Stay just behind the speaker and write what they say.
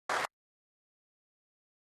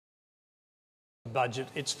budget.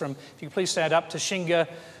 It's from, if you could please stand up, Tashinga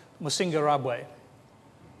Musingarabwe.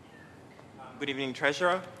 Good evening,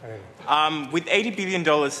 Treasurer. With $80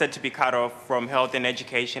 billion set to be cut off from health and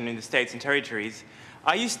education in the states and territories,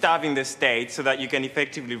 are you starving the states so that you can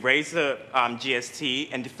effectively raise the GST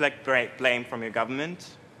and deflect blame from your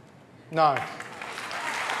government? No.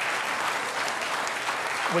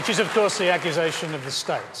 Which is, of course, the accusation of the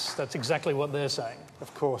states. That's exactly what they're saying.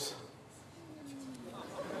 Of course.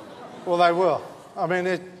 Well, they will. I mean,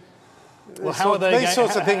 these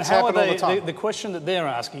sorts of things happen all the time. The question that they're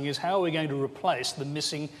asking is, how are we going to replace the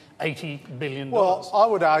missing $80 billion? Well, I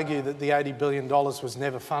would argue that the $80 billion was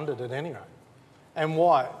never funded at any rate. And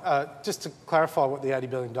why? Just to clarify what the $80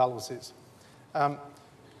 billion is.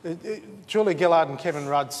 Julia Gillard and Kevin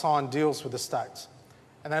Rudd signed deals with the states,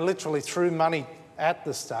 and they literally threw money at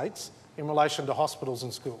the states in relation to hospitals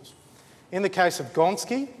and schools. In the case of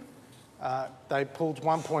Gonski, they pulled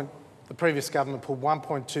the previous government pulled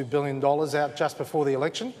 $1.2 billion out just before the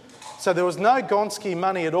election. So there was no Gonski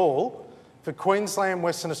money at all for Queensland,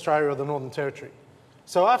 Western Australia or the Northern Territory.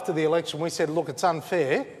 So after the election, we said, look, it's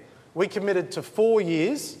unfair. We committed to 4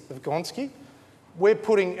 years of Gonski. We're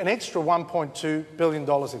putting an extra $1.2 billion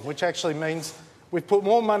in, which actually means we've put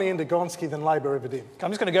more money into Gonski than Labor ever did.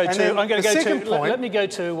 I'm just going to go let me go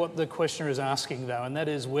to what the questioner is asking, though, and that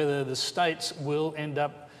is whether the states will end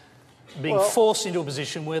up being forced into a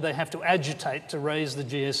position where they have to agitate to raise the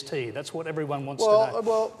GST. That's what everyone wants to know.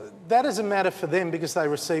 Well, that is a matter for them because they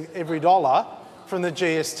receive every dollar from the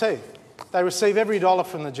GST. They receive every dollar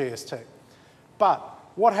from the GST. But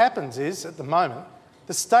what happens is, at the moment,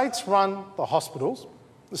 the states run the hospitals,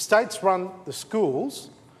 the states run the schools.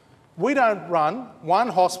 We don't run one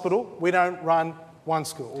hospital, we don't run one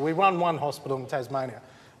school. We run one hospital in Tasmania,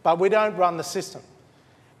 but we don't run the system.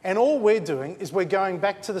 And all we're doing is we're going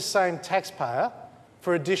back to the same taxpayer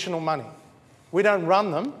for additional money. We don't run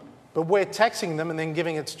them, but we're taxing them and then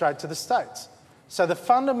giving it straight to the states. So the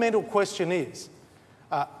fundamental question is,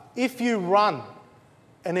 if you run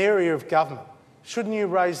an area of government, shouldn't you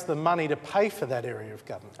raise the money to pay for that area of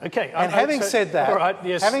government? Okay. And having said that, all right,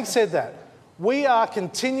 yes. having said that, we are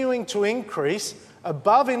continuing to increase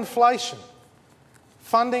above inflation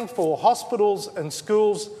funding for hospitals and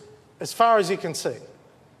schools as far as you can see.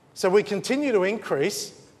 So we continue to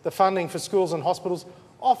increase the funding for schools and hospitals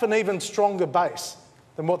off an even stronger base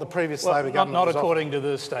than what the previous Labor government not was according offering. to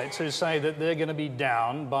the states, who say that they're going to be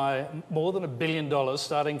down by more than $1 billion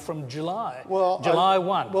starting from July. July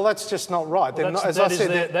 1. Well, that's just not right. Well,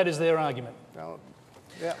 that is their argument.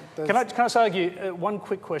 Yeah, Can I just argue one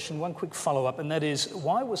quick question, one quick follow-up, and that is,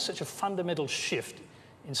 why was such a fundamental shift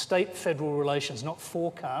in state-federal relations not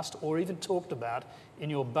forecast or even talked about in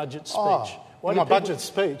your budget speech? Budget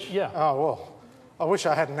speech? Yeah. Oh, well, I wish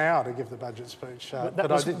I had an hour to give the budget speech.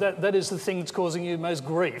 That is the thing that's causing you most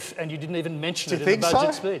grief, and you didn't even mention it in the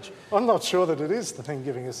budget speech. I'm not sure that it is the thing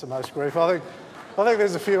giving us the most grief. I think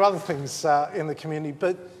there's a few other things in the community.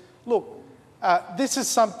 But look, this is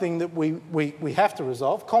something that we have to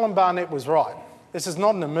resolve. Colin Barnett was right. This is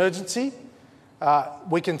not an emergency.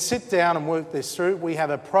 We can sit down and work this through. We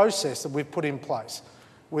have a process that we've put in place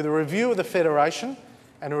with a review of the Federation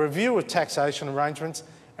and a review of taxation arrangements,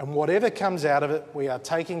 and whatever comes out of it, we are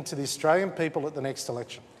taking to the Australian people at the next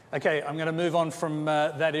election. Okay, I'm going to move on from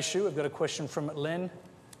that issue. I've got a question from Len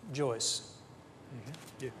Joyce.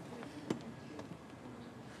 Mm-hmm. Yeah.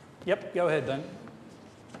 Yep, go ahead, Dan.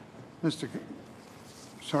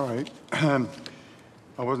 Sorry, I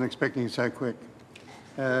wasn't expecting it so quick.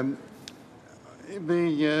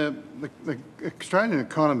 The Australian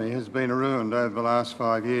economy has been ruined over the last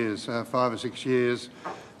 5 years, 5 or 6 years,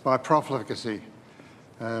 by profligacy.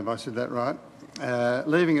 Have I said that right?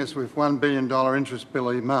 Leaving us with $1 billion interest bill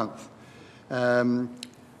a month.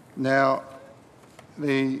 Now,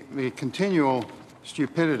 the continual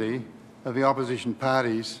stupidity of the opposition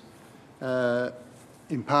parties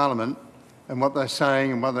in Parliament and what they're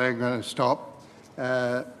saying and what they're going to stop,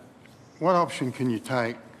 what option can you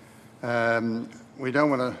take? We don't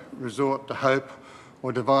want to resort to hope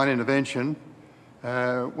or divine intervention.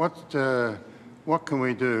 What can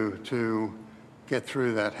we do to get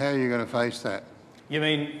through that? How are you going to face that? You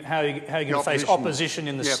mean how are you going to face opposition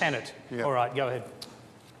in the Senate? Yep. All right, go ahead.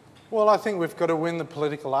 Well, I think we've got to win the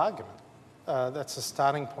political argument. That's the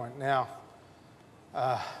starting point. Now,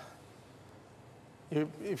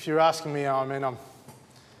 if you're asking me, I mean,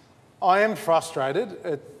 I am frustrated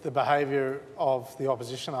at the behaviour of the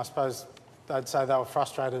opposition. I suppose they'd say they were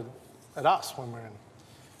frustrated at us when we're in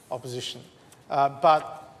opposition.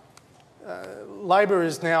 But Labor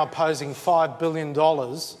is now opposing $5 billion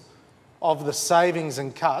of the savings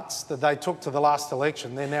and cuts that they took to the last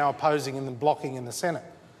election, they're now opposing and blocking in the Senate.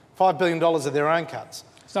 $5 billion of their own cuts.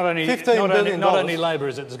 It's not only Labor,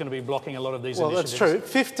 is it, that's going to be blocking a lot of these initiatives? Well, that's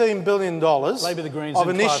true. $15 billion Labor, the Greens, of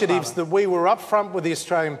initiatives that we were upfront with the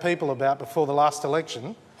Australian people about before the last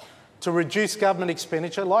election to reduce government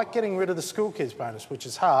expenditure, like getting rid of the school kids bonus, which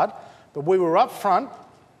is hard, but we were upfront.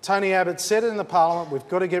 Tony Abbott said it in the Parliament, we've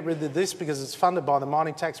got to get rid of this because it's funded by the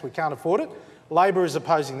mining tax, we can't afford it. Labor is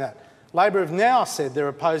opposing that. Labor have now said they're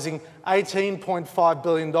opposing $18.5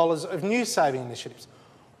 billion of new saving initiatives.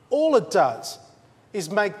 All it does is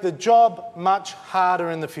make the job much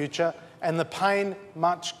harder in the future and the pain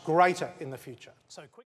much greater in the future.